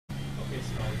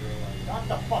Shut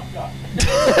the fuck up.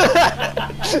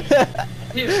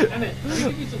 Here, Emmett, let me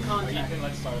give you some context.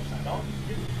 Let's start upside down.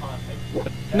 Give me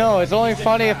context. No, it's only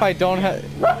funny if I don't have.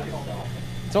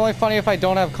 It's only funny if I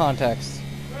don't have context.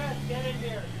 Chris, get in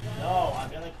here. No, I'm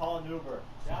gonna call an Uber.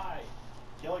 Die.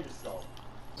 Kill yourself.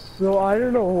 So I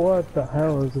don't know what the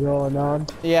hell is going on.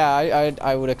 Yeah,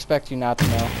 I would expect you not to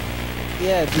know.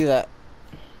 Yeah, do that.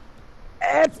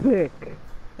 Epic!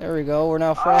 There we go. We're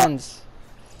now friends.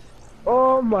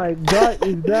 Oh my god,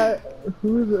 is that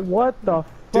who's it? What the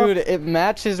fuck? Dude, it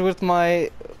matches with my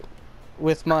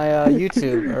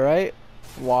YouTube. All right.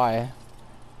 Why?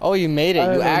 Oh, you made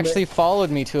it. You actually followed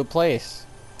me to a place.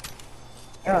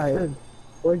 Yeah, I did.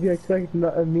 What did you expect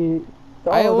me?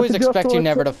 I always expect you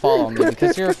never to follow me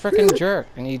because you're a freaking jerk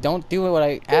and you don't do what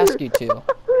I ask you to,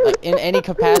 like in any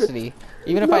capacity.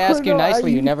 Even if I ask you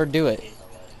nicely, you never do it.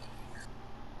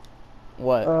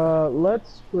 What?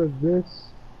 Let's for this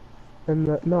and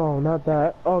the, no, not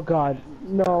that. Oh god,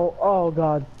 no. Oh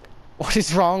god. What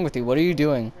is wrong with you? What are you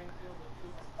doing?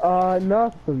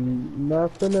 Nothing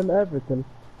and everything.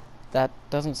 That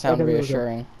doesn't sound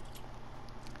reassuring.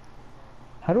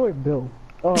 How do I build?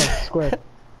 Oh, square.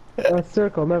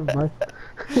 Circle, never mind.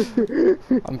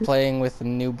 I'm playing with a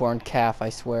newborn calf, I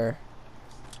swear.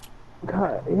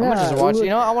 God, yeah. I'm gonna just watch. You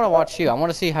know, I want to watch you. I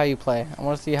want to see how you play. I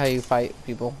want to see how you fight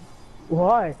people.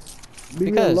 Why?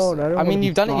 Leave Because me alone. I mean,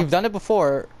 you've done it. You've done it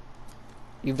before.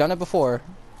 You've done it before.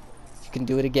 You can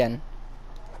do it again.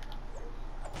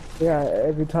 Yeah,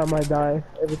 every time I die,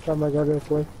 every time I go to a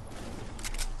place.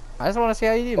 I just want to see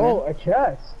how you do, man. Oh, a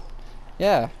chest.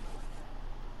 Yeah.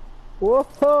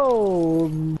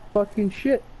 Whoa! Fucking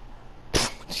shit.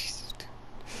 Jesus.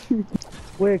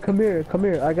 Wait, come here, come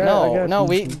here. I got. No,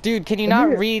 wait, dude. Can you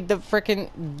not read the frickin'?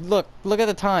 Look at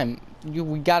the time.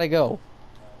 We gotta go.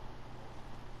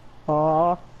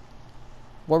 Aw.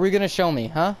 What were you gonna show me,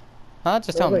 huh? Huh?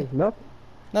 Just tell me. No.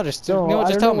 No, just No, you know what?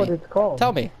 Just I tell don't know me. what it's called.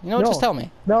 Tell me. You know what? No. Just tell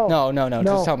me. No. No.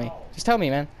 Just tell me. Just tell me,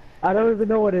 man. I don't even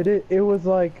know what it is. It was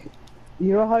like,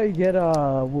 you know how you get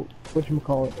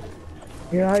whatchamacallit?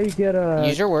 You know how you get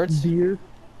Use your words. beer?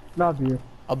 Not beer.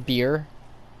 A beer?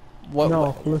 What?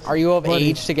 No, what are you of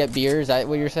age to get beer? Is that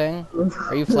what you're saying?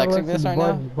 Are you flexing this right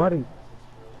now? Buddy.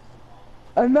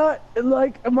 I'm not,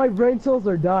 like, my brain cells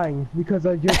are dying because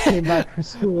I just came back from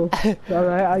school.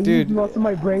 Alright, I used most of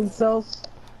my brain cells.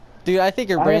 Dude, I think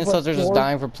your brain cells are just 4.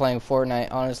 dying for playing Fortnite,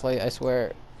 honestly, I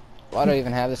swear. Why do I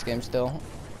even have this game still?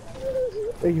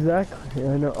 Exactly,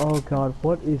 I know. Oh god,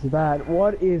 what is that?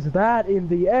 What is that in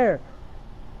the air?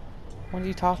 What are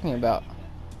you talking about?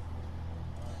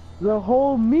 The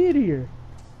whole meteor.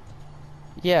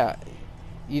 Yeah.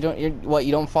 You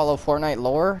don't follow Fortnite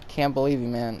lore? Can't believe you,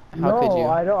 man. How could you?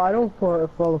 No, I don't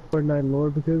follow Fortnite lore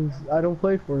because I don't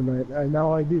play Fortnite.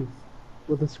 Now I do.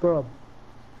 With a scrub.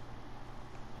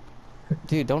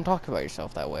 Dude, don't talk about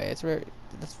yourself that way.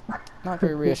 That's not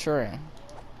very reassuring.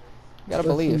 You gotta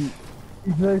believe.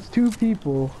 There's 2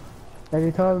 people, and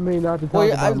you're telling me not to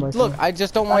talk about myself. Look, I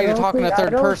just don't want you to talk in a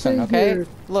third person, okay?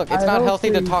 Look, it's not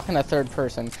healthy to talk in a third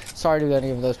person. Sorry to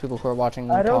any of those people who are watching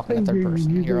me talk in a third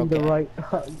person. You're okay.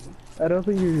 I don't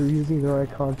think you're using the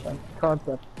right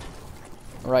concept.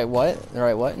 Right what? The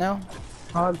right what now?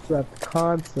 Concept.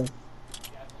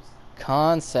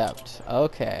 Concept.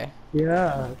 Okay.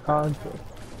 Yeah, concept.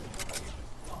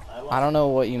 I don't know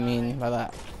what you mean by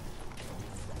that.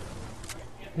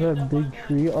 That big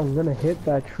tree. I'm gonna hit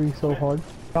that tree so hard.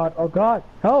 God, oh god,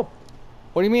 help!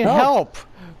 What do you mean help?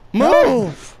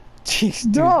 Move! Jeez,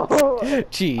 dude. No!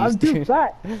 Jeez, I'm too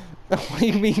fat. What do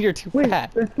you mean you're too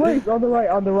fat? This place on the right.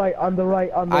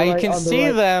 I can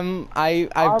see them.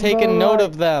 I've taken note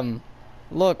of them.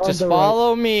 Look, just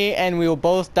follow me and we will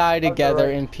both die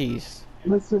together in peace.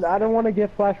 Listen, I don't want to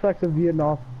get flashbacks of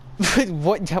Vietnam.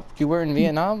 What? You were in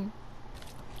Vietnam?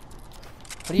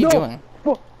 What are you doing?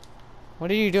 What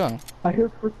are you doing? I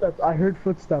heard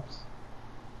footsteps.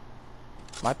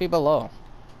 Might be below.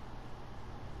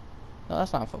 No,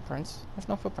 that's not footprints. There's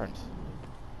no footprints.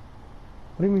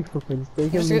 What do you mean footprints?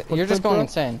 You're just going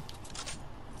insane.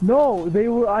 No, they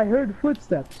were. I heard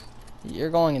footsteps. You're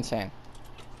going insane.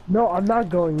 No, I'm not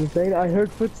going insane. I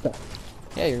heard footsteps.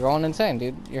 Yeah, you're going insane,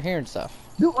 dude. You're hearing stuff.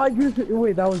 No, I just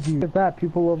wait. That was you. Look at that,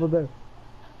 people over there.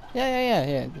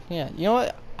 Yeah. You know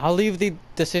what? I'll leave the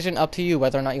decision up to you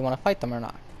whether or not you want to fight them or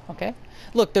not. Okay?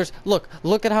 Look,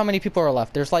 look at how many people are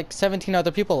left. There's like 17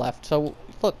 other people left. So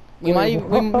look, we might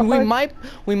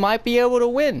be able to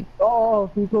win. Oh,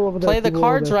 people over there. Play the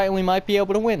cards right, and we might be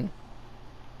able to win.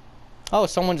 Oh,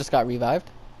 someone just got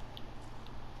revived.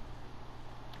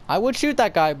 I would shoot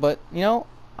that guy, but you know,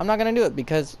 I'm not gonna do it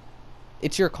because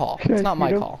it's your call. It's not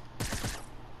my call.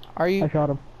 Are you? I shot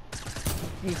him.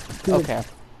 Okay.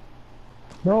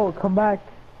 No, come back.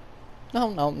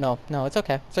 No, it's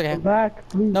okay. It's okay. Come back,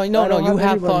 please. No, I no, don't you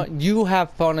have anybody. fun. You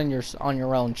have fun on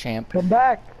your own, champ. Come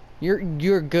back.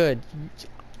 You're good.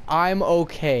 I'm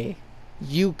okay.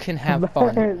 You can have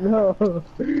fun. No.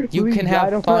 You Please, can I have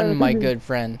don't fun, wanna- my good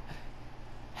friend.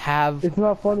 Have It's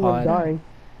not fun when dying.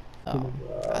 Oh.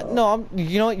 No,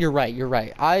 you know what? You're right. You're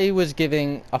right. I was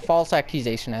giving a false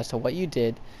accusation as to what you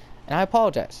did, and I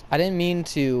apologize. I didn't mean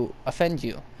to offend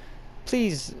you.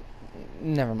 Please,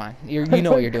 never mind. You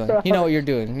know what you're doing. You know what you're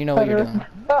doing. You know what you're doing.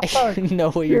 You know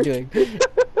what you're doing,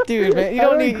 dude.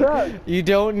 Man, you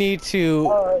don't need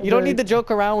to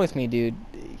joke around with me, dude.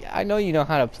 I know you know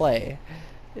how to play.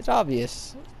 It's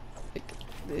obvious.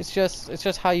 It's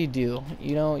just how you do.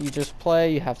 You know, you just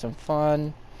play. You have some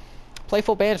fun.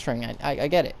 Playful bantering. I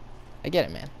get it. I get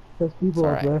it, man. There's people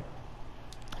out there.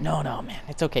 No, man.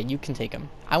 It's okay. You can take him.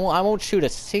 I won't shoot a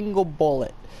single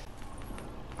bullet.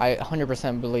 I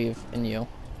 100% believe in you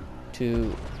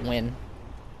to win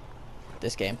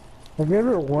this game. Have you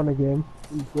ever won a game?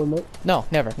 No,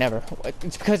 never.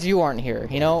 It's because you aren't here.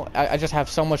 You know, I just have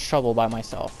so much trouble by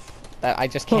myself that I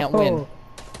just can't win.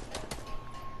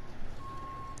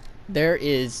 There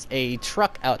is a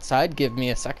truck outside. Give me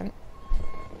a second.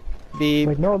 Beep.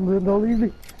 Wait, no, don't leave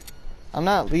me. I'm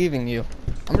not leaving you.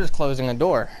 I'm just closing a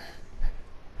door.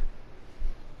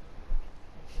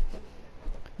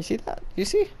 You see that? You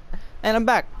see? And I'm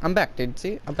back. I'm back, dude.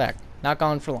 See? I'm back. Not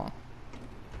gone for long.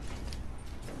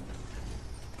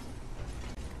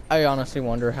 I honestly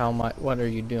wonder what are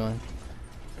you doing?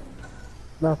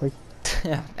 Nothing.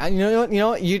 Yeah. You know what?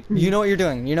 You know what you're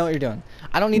doing. You know what you're doing.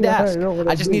 I don't need to ask.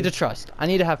 I just need to trust. I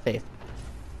need to have faith.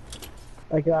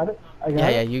 I got it.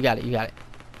 Yeah, you got it.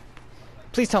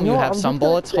 Please tell me you have some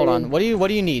bullets. Hold on. What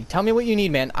do you need? Tell me what you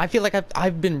need, man. I feel like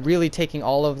I've been really taking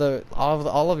all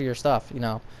of your stuff, you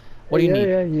know. What do you need?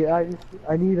 Yeah.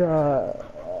 I need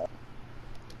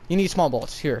You need small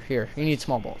bullets. Here. You need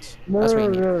small bullets. No, That's what you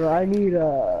need. no. I need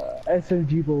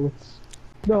SMG bullets.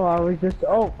 No, I was just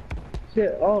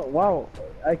shit. Oh wow.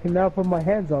 I can now put my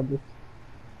hands on this.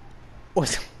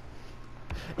 What?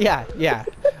 Yeah.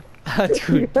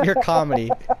 Dude, your comedy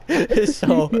is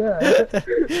so. Yeah.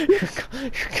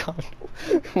 your comedy.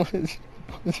 What is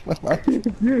my life?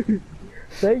 Dude,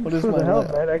 thanks for the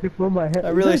help, man. I can put my hand. I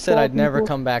really said I'd never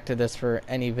come back to this for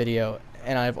any video,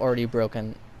 and I've already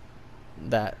broken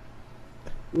that.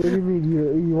 What do you mean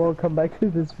you won't come back to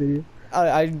this video?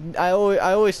 I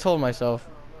always told myself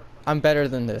I'm better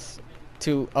than this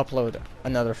to upload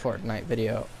another Fortnite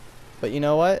video, but you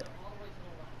know what?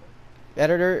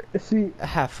 Editor,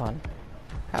 have fun,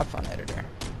 editor.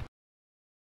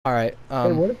 All right.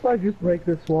 Hey, what if I just break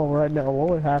this wall right now? What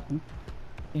would happen?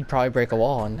 You'd probably break a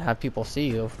wall and have people see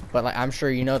you, but like, I'm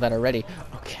sure you know that already.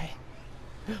 Okay.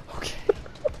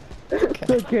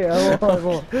 Okay, I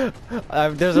won't.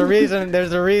 There's a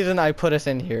reason I put us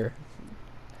in here.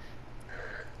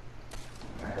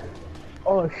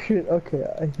 Oh shit. Okay,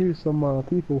 I hear some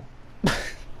people.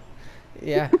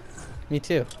 Yeah, me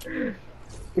too.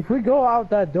 If we go out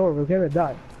that door, we're gonna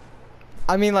die.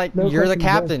 I mean, like, No you're the questions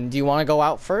captain. Do you want to go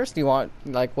out first? Do you want,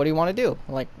 like, what do you want to do?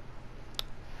 Like,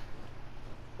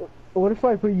 what if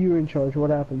I put you in charge? What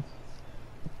happens?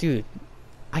 dude,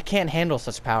 I can't handle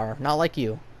such power. Not like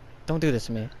you. Don't do this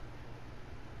to me.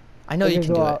 I know you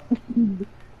can do it.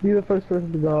 Be the first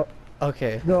person to go out.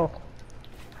 Okay. Go.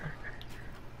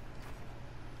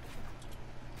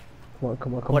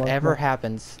 Come on. Whatever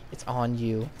happens, it's on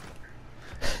you.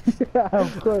 Yeah,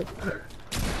 of course.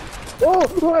 Oh,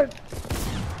 what?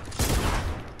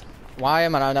 Why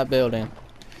am I not in that building?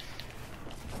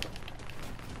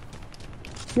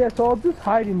 Yeah, so I'll just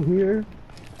hide in here.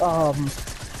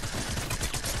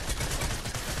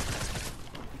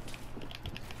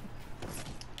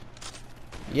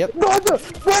 Yep.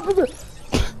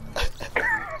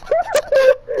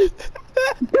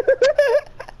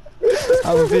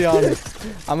 I'm gonna be honest.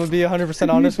 I'm gonna be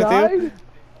 100% honest with you.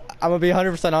 I'm gonna be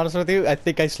 100% honest with you. I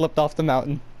think I slipped off the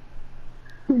mountain.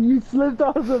 You slipped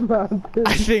off the mountain.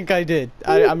 I think I did.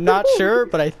 I'm not sure,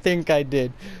 but I think I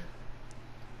did.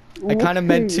 I kind of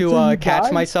meant to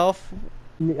catch myself.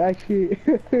 Actually,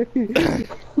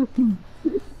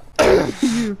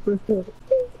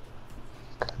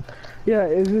 yeah.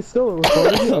 Is it still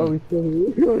recording? Are we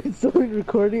still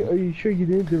recording? Are you sure you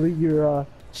didn't delete your?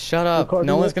 Shut up.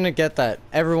 No one's gonna get that.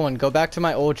 Everyone, go back to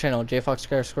my old channel,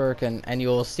 JFoxSquareSquirkin, and you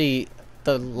will see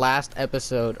the last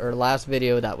episode or last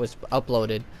video that was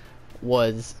uploaded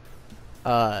was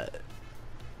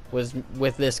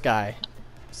with this guy.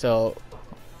 So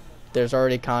there's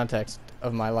already context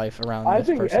of my life around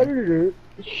this person. Editor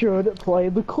should play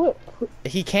the clip.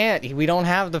 He can't. We don't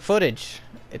have the footage.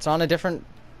 It's on a different.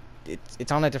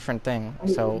 It's on a different thing.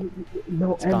 So.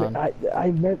 No, gone.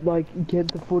 I meant like get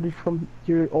the footage from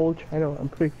your old channel. I'm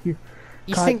pretty sure.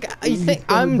 You think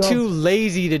I'm too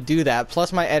lazy to do that?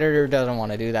 Plus, my editor doesn't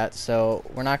want to do that, so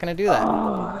we're not gonna do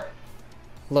that.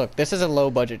 Look, this is a low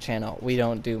budget channel. We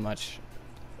don't do much.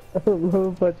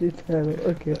 Low budget channel.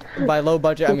 Okay. By low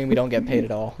budget, I mean we don't get paid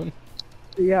at all.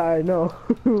 Yeah, I know.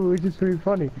 Which is pretty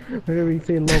funny. Whenever you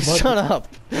say low budget. Shut up.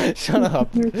 Shut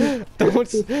up.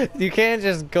 Don't. You can't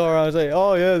just go around and say,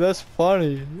 "Oh yeah, that's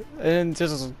funny," and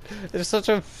just it's such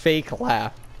a fake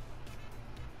laugh.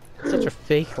 Such a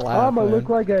fake laugh. Llama look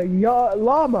like a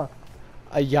llama.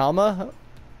 A llama?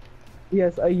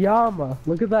 Yes, a llama.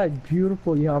 Look at that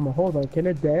beautiful llama. Hold on, can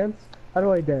it dance? How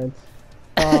do I dance?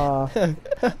 You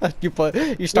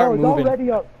start no, moving. It's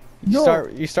already up. No.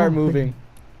 You start moving.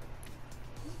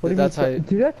 What do you That's mean?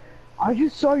 Dude, I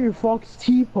just saw your fox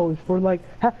T-pose for like.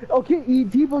 Okay, he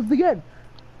T-posed again.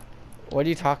 What are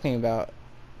you talking about?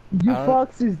 Your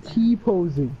fox is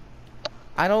T-posing.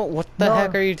 I don't. What the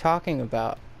heck are you talking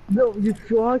about? No, your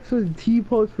fox was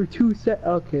T-posed for 2 sec.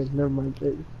 Okay, never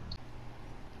mind.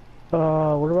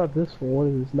 What about this one? What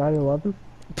is this? 9/11?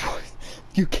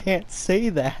 You can't say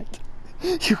that.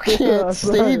 You can't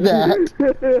say that.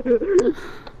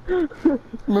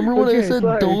 Remember when I said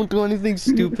don't do anything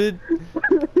stupid?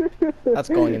 That's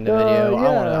going in the video.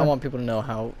 Yeah. I want people to know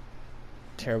how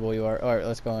terrible you are. Alright,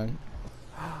 let's go on.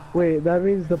 Wait, that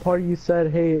means the part you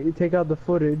said, hey, take out the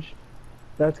footage,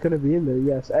 that's gonna be in there.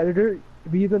 Yes, editor,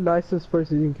 be the nicest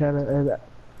person you can and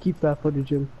keep that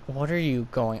footage in. What are you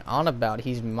going on about?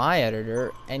 He's my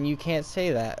editor, and you can't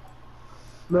say that.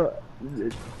 No,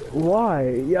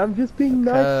 why? I'm just being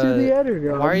nice to the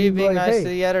editor. Why are you being nice to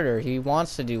the editor? He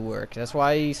wants to do work. That's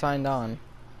why he signed on.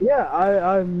 Yeah,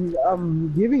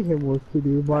 I'm giving him work to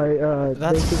do by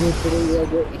basically putting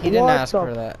he didn't ask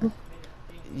for that.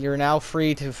 You're now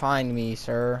free to find me,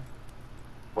 sir.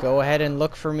 Go ahead and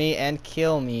look for me and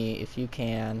kill me if you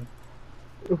can.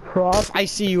 I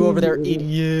see you over there,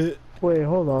 idiot. Wait,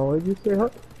 hold on. What did you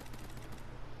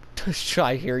say?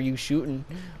 I hear you shooting,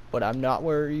 but I'm not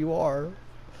where you are.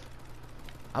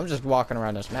 I'm just walking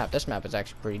around this map. This map is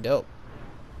actually pretty dope.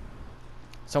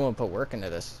 Someone put work into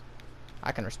this.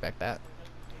 I can respect that.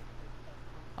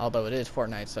 Although it is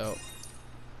Fortnite, so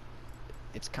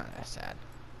it's kind of sad.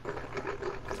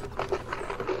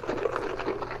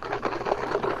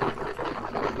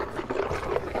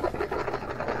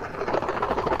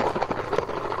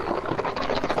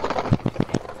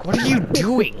 What are you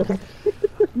doing?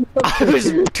 I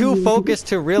was too focused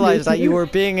to realize that you were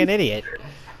being an idiot.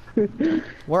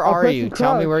 Where are you?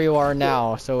 Tell me where you are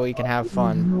now so we can have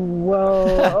fun.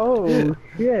 Well, oh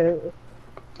shit.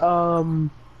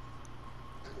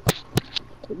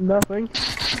 Nothing.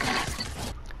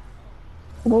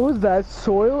 What was that?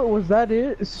 Soil? Was that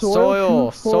it?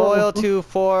 Soil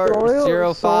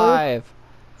 2405.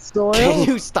 Soil? Can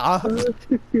you stop?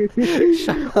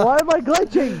 Why am I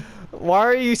glitching? Why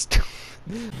are you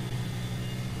you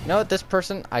know what, this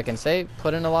person, I can say,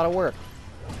 put in a lot of work.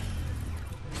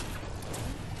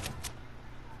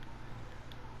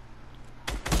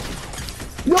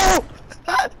 No!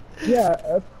 Yeah,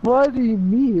 a funny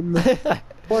meme.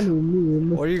 Funny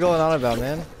meme. What are you going on about,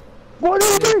 man? What do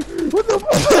you mean? What the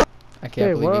fuck? I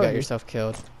can't believe you got yourself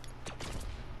killed.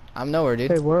 I'm nowhere,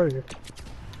 dude. Hey, where are you?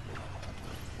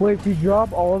 Wait, if you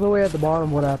drop all the way at the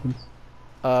bottom, what happens?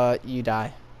 You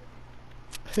die.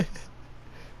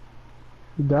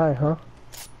 You die, huh?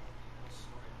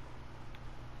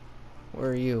 Where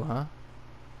are you, huh?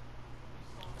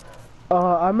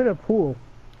 I'm in a pool.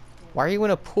 Why are you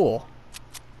in a pool?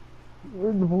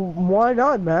 Why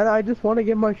not, man? I just want to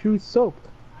get my shoes soaked.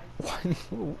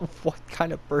 What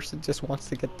kind of person just wants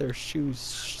to get their shoes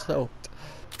soaked?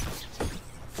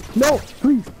 No,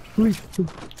 please, please,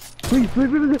 please, please,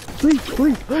 please, please,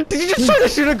 please. Did you just try to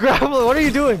shoot a grappler? What are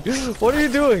you doing? What are you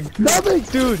doing? Nothing!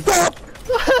 Dude! Stop!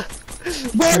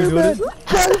 Spider-Man!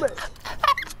 Spider-Man!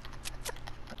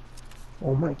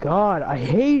 Oh my god, I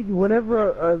hate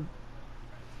whenever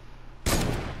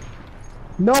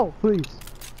No, please.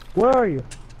 Where are you?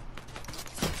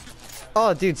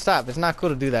 Oh, dude, stop. It's not cool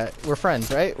to do that. We're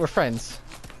friends, right? We're friends.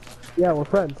 Yeah, we're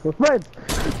friends. We're friends!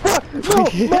 Ah, no!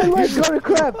 My leg got a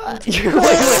cramp! What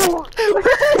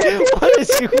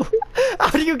is you? How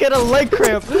do you get a leg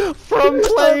cramp from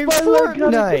playing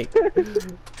Fortnite?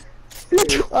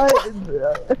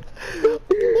 What?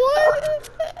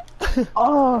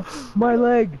 Oh, my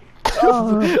leg.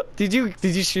 Oh. Did you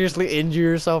seriously injure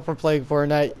yourself for playing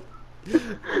Fortnite?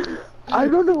 I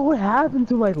don't know what happened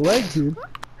to my leg, dude.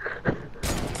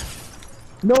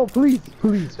 No, please.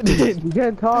 We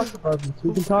can't talk about this.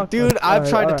 We can talk. Dude, I've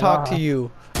tried to talk to alright.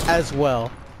 you as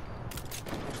well.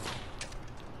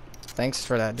 Thanks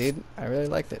for that, dude. I really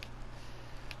liked it.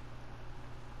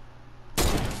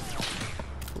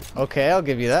 Okay, I'll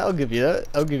give you that. I'll give you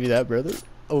that, brother.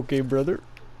 Okay, brother.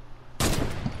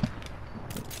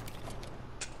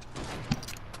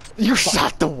 You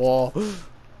shot the wall.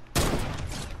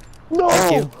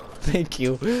 No. Thank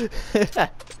you.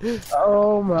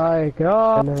 Oh my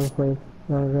god. Never played.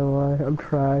 Not gonna lie. I'm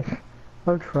trash.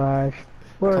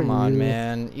 Where Come are on, you?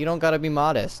 man. You don't gotta be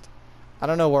modest. I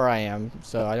don't know where I am,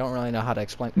 so I don't really know how to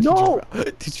explain. No!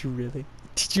 Did you really?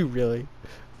 Did you really?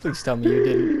 Please tell me you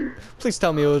didn't. Please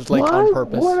tell me it was like on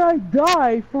purpose. Why would I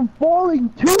die from falling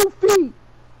 2 feet?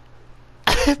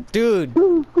 Dude,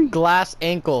 2 feet. glass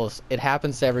ankles. It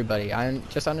happens to everybody. I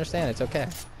just understand. It's okay.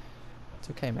 It's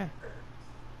okay, man.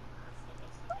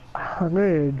 I'm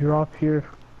gonna drop here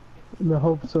in the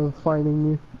hopes of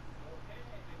finding you.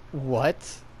 What?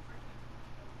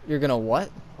 You're gonna what?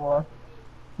 What?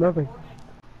 Nothing.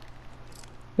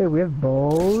 Hey, we have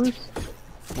bows.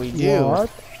 We do. What?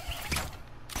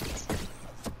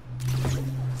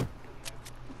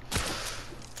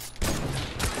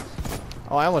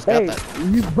 Oh, I almost got Hey, that.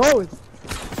 use bows.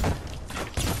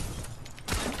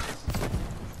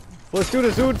 Let's do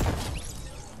this, dude.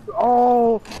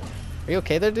 Oh Are you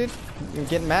okay there, dude? You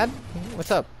getting mad?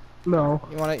 What's up? no.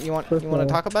 You wanna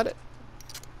talk about it?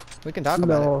 We can talk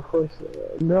about No, of course.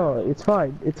 No, it's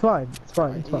fine. It's fine.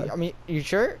 it. I mean, you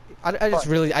sure?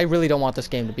 I really don't want this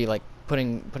game to be like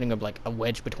putting a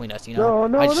wedge between us, you know?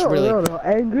 No.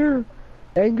 Anger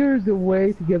is the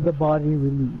way to get the body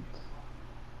released.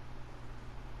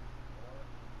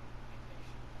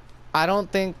 I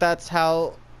don't think that's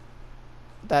how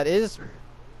that is,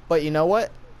 but you know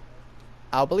what?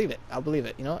 I'll believe it.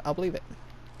 You know what? I'll believe it.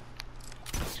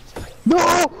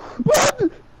 No!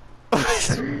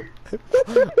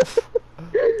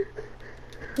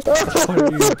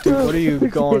 What are you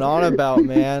going on about,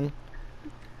 man?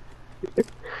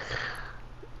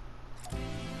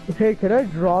 Hey, can I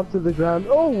drop to the ground?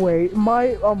 Oh wait,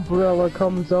 my umbrella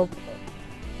comes up.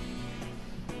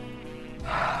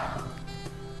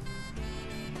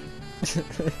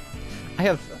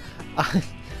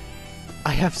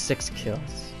 I have 6 kills.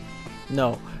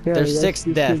 No, Yeah, there's yes, 6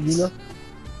 you deaths, should, you know?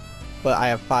 but I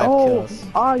have 5 Oh, kills.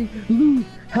 I lose.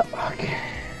 Okay.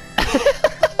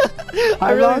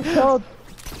 I really- lost health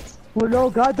for no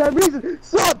goddamn reason.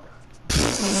 Stop!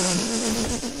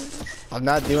 I'm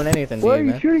not doing anything to Where you, are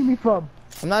you man. shooting me from?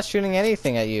 I'm not shooting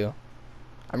anything at you.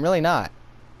 I'm really not.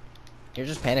 You're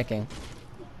just panicking.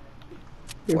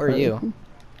 Where are you?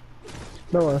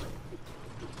 Nowhere.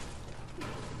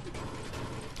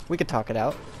 We could talk it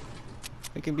out.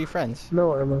 We can be friends.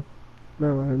 Nowhere, man.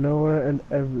 Nowhere and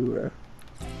everywhere.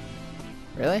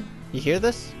 Really? You hear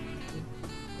this?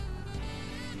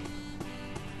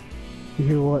 You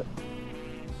hear what?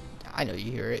 I know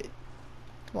you hear it.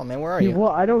 Come on, man. Where are You you?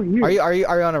 what? I don't hear. Are you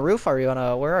on a roof? Are you on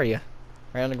a? Where are you?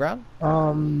 Are you on the ground?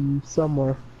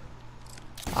 Somewhere.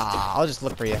 Ah, I'll just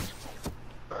look for you.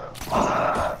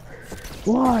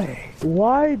 Why?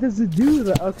 Why does it do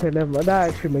that? Okay, never mind. That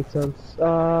actually makes sense.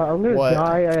 I'm gonna What?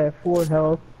 die. I have 4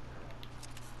 health.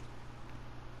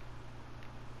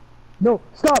 No,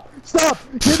 stop! Stop!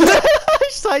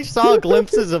 I saw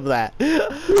glimpses of that.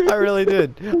 I really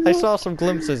did. I saw some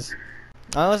glimpses.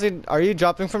 Honestly, are you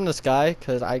dropping from the sky?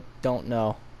 Cause I don't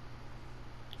know.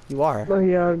 You are. Oh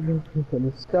yeah, I'm jumping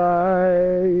from the sky,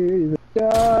 the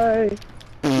sky,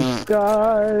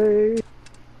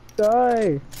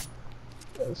 the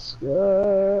sky.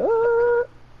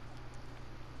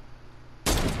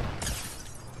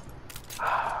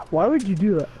 Why would you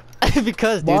do that?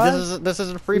 Because, dude, What? this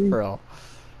is a free for all.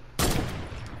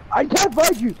 I can't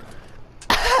find you.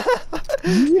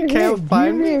 You can't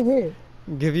find Give me me? a hint.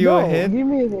 Give you No, a hint. give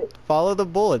me a hint. Follow the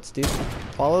bullets, dude.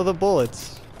 Follow the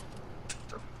bullets.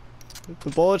 The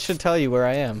bullets should tell you where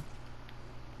I am.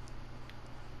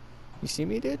 You see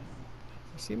me, dude? You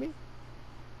see me?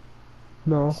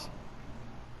 No,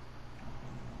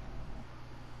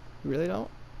 You really don't?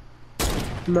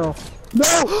 no,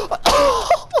 no.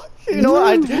 You know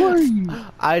what? Where were you?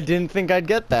 I didn't think I'd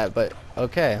get that, but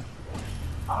okay.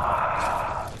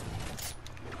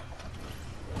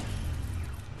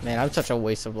 Man, I'm such a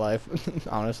waste of life,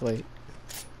 honestly.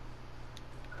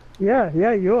 Yeah,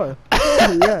 you are.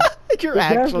 Yeah. You're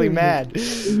actually Definitely. mad.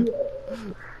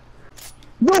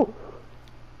 No.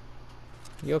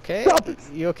 You okay? Stop.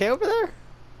 You okay over there? It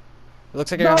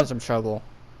looks like you're No. having some trouble.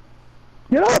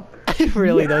 Get up. It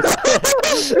really does.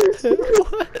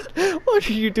 What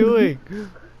are you doing?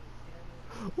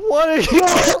 What are you?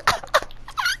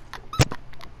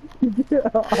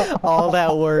 All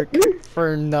that work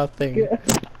for nothing.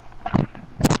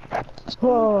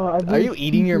 Oh, Are you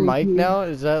eating your mic now?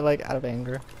 Is that like out of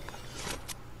anger?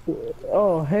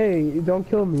 Oh, hey, don't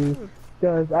kill me.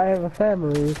 Because I have a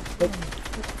family.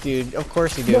 Dude, of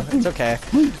course you do. It's okay.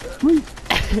 Please.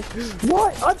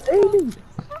 What? I'm aiming!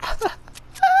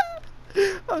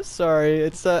 I'm sorry.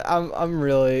 It's I'm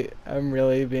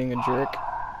really being a jerk.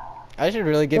 I should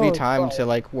really give No, you it's time fine. to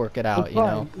like work it out, It's you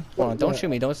know. fine. Hold on, don't Yeah. shoot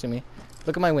me, don't shoot me.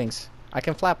 Look at my wings. I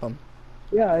can flap them.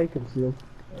 Yeah, I can see him.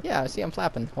 Yeah, see, I'm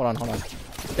flapping. Hold on.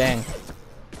 Bang.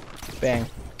 Bang.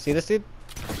 See this, dude?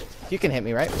 You can hit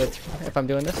me, right? With if I'm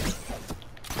doing this.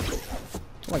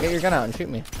 Come on, get your gun out and shoot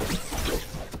me.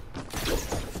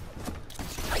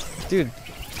 Dude.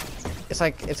 It's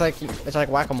like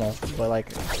whack-a-mole, but like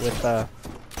with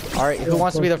alright, who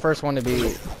wants to be the first one to be?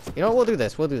 You know what,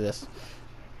 we'll do this.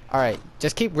 Alright,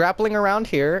 just keep grappling around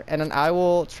here and then I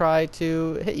will try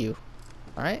to hit you.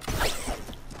 Alright?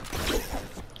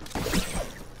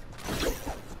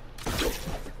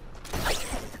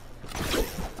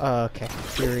 Okay,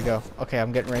 here we go. Okay,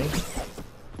 I'm getting ready.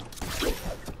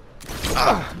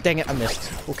 Ah, dang it, I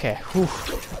missed. Okay, whew.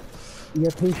 You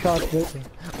have 2 shots, right?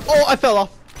 Oh, I fell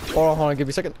off. Hold on, give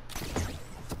me a second.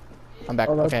 I'm back.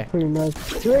 Oh, that's Okay. pretty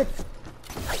nice. Rip!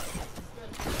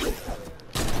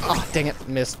 Oh, dang it,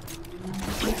 missed.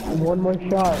 One more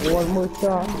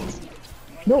shot.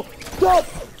 No! Stop!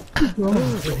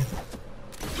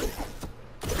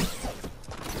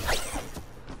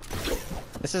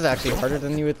 This is actually harder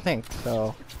than you would think,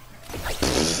 so.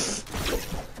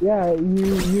 Yeah,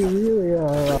 you really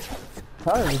are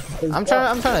hard. I'm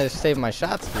trying to save my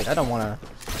shots, dude. I don't wanna.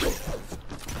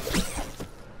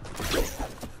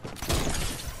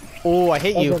 Oh, I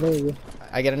hit you. Okay.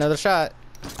 I get another shot.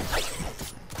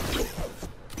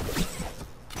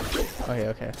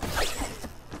 Okay.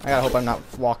 I gotta hope I'm not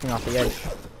walking off the edge.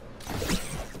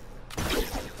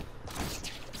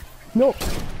 No!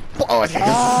 Oh, okay.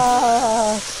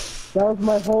 Ah! That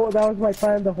was my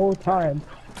plan the whole time.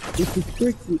 This is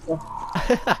tricky.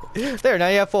 There, now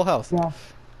you have full health. Yeah.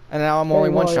 And now I'm only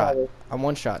Hey, one well, shot. yeah. I'm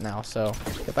one shot now, so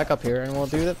get back up here and we'll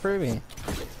do that for me.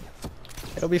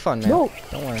 It'll be fun, man. No!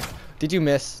 Don't worry. Did you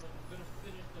miss?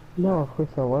 No, of course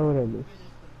not. Why would I miss?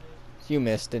 You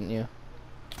missed, didn't you?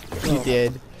 No. You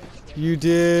did. You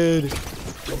did.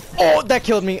 Oh, that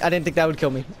killed me. I didn't think that would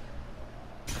kill me.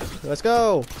 Let's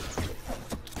go.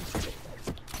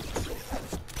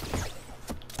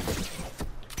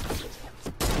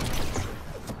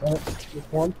 This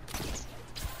one.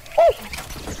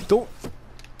 Don't.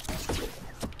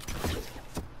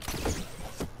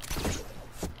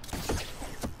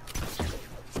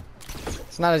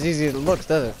 It's not as easy as it looks,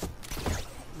 does it?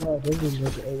 No, it doesn't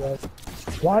look like that.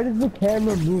 Why does the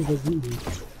camera move as you do?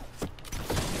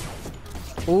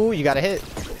 Ooh, you got a hit.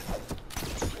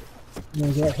 You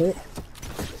know, get hit?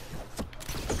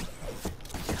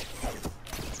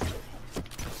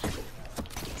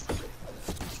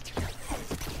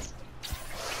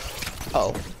 Uh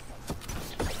oh.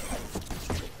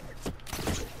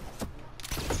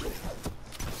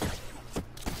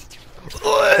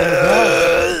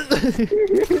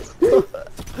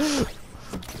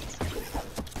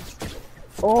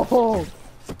 Oh!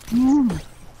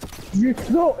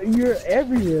 You're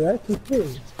everywhere, that's the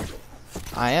thing.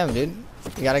 I am, dude.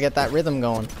 You gotta get that rhythm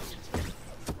going.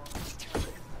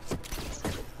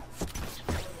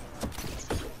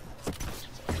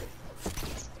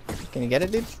 Can you get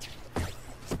it, dude?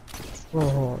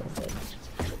 Oh.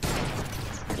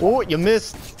 Oh, you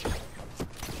missed.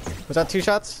 Was that 2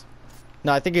 shots?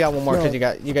 No, I think you got one more because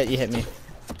No. you hit me.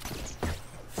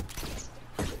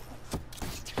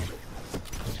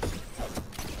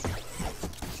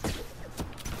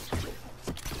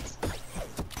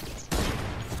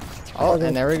 Oh, Okay.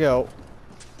 and there we go.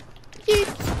 Yeet.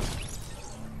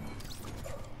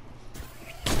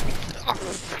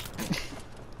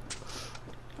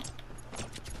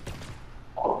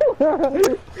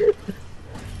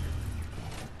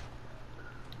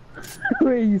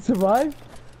 Wait, you survived?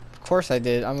 Of course I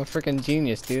did. I'm a freaking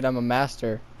genius, dude. I'm a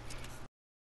master.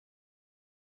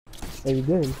 Oh, you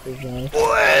didn't survive.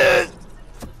 What?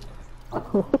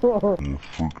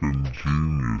 Freaking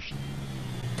genius.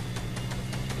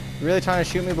 You really trying to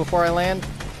shoot me before I land?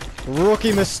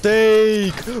 Rookie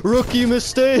mistake! Rookie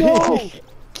mistake! No!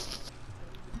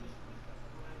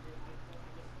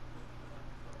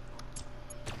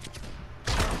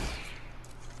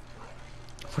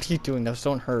 What are you doing? Those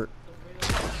don't hurt.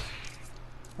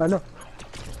 I know.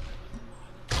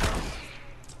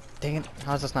 Dang it.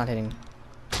 How's this not hitting?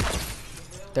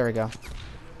 There we go.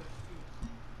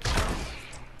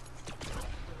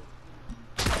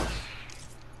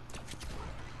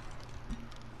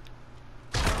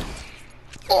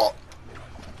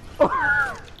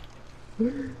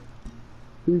 Did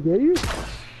he get you?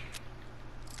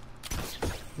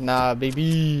 Nah,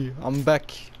 baby. I'm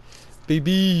back.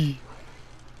 Baby.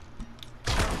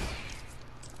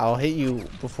 I'll hit you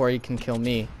before you can kill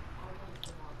me.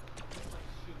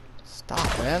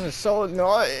 Stop, man. It's so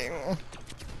annoying.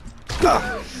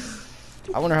 Ah.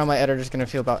 I wonder how my editor's gonna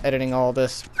feel about editing all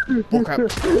this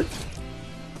bullcrap.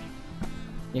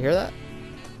 You hear that?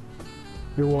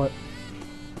 Hear what?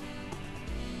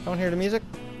 Don't hear the music?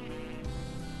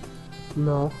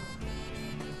 No.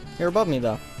 You're above me,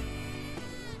 though.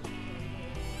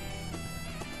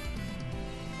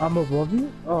 I'm above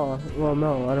you? Oh, well,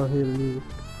 no, I don't hear the music.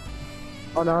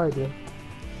 Oh, now I do.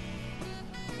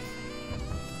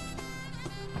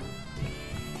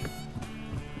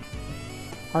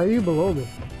 How are you below me?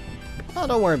 Oh,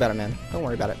 don't worry about it, man. Don't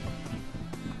worry about it.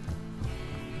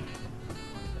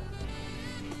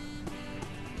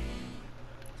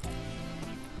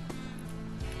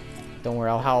 Don't worry,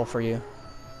 I'll howl for you.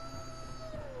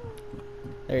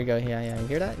 There you go. Yeah, yeah. You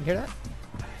hear that? You hear that?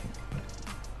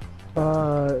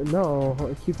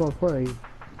 No. Keep on playing.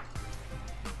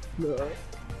 No.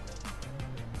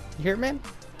 You hear it, man?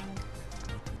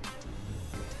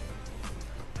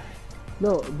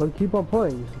 No, but keep on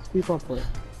playing. Just keep on playing.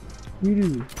 You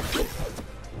do.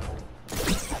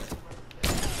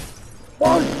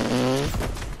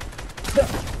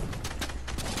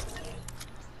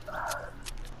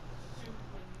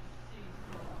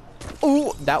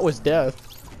 Ooh, that was death.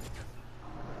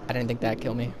 I didn't think that'd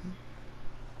kill me.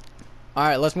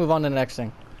 Alright, let's move on to the next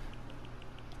thing.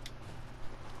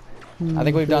 I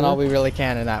think we've done all we really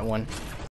can in that one.